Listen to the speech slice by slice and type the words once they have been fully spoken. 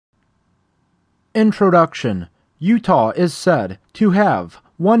Introduction. Utah is said to have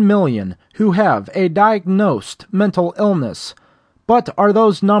 1 million who have a diagnosed mental illness. But are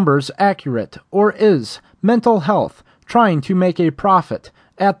those numbers accurate, or is mental health trying to make a profit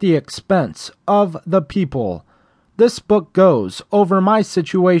at the expense of the people? This book goes over my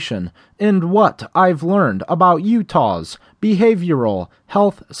situation and what I've learned about Utah's behavioral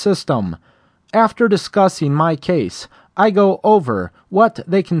health system. After discussing my case, I go over what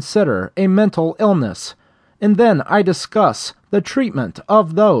they consider a mental illness, and then I discuss the treatment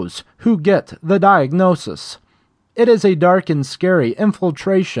of those who get the diagnosis. It is a dark and scary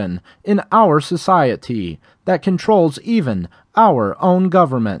infiltration in our society that controls even our own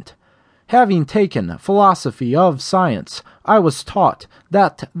government. Having taken philosophy of science, I was taught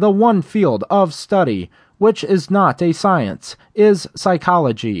that the one field of study which is not a science is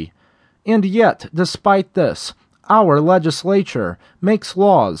psychology. And yet, despite this, our legislature makes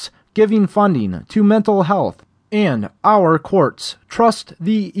laws giving funding to mental health, and our courts trust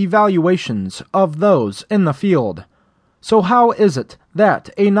the evaluations of those in the field. So how is it that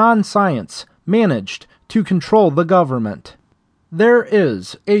a non-science managed to control the government? There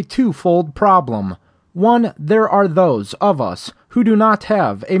is a twofold problem. One, there are those of us who do not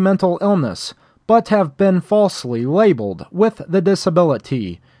have a mental illness, but have been falsely labeled with the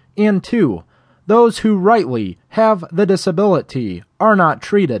disability. And two, those who rightly have the disability are not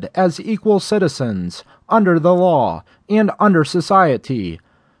treated as equal citizens under the law and under society.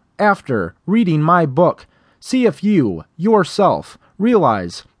 After reading my book, see if you, yourself,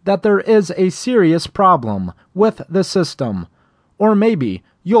 realize that there is a serious problem with the system. Or maybe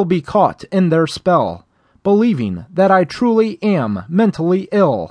you'll be caught in their spell, believing that I truly am mentally ill.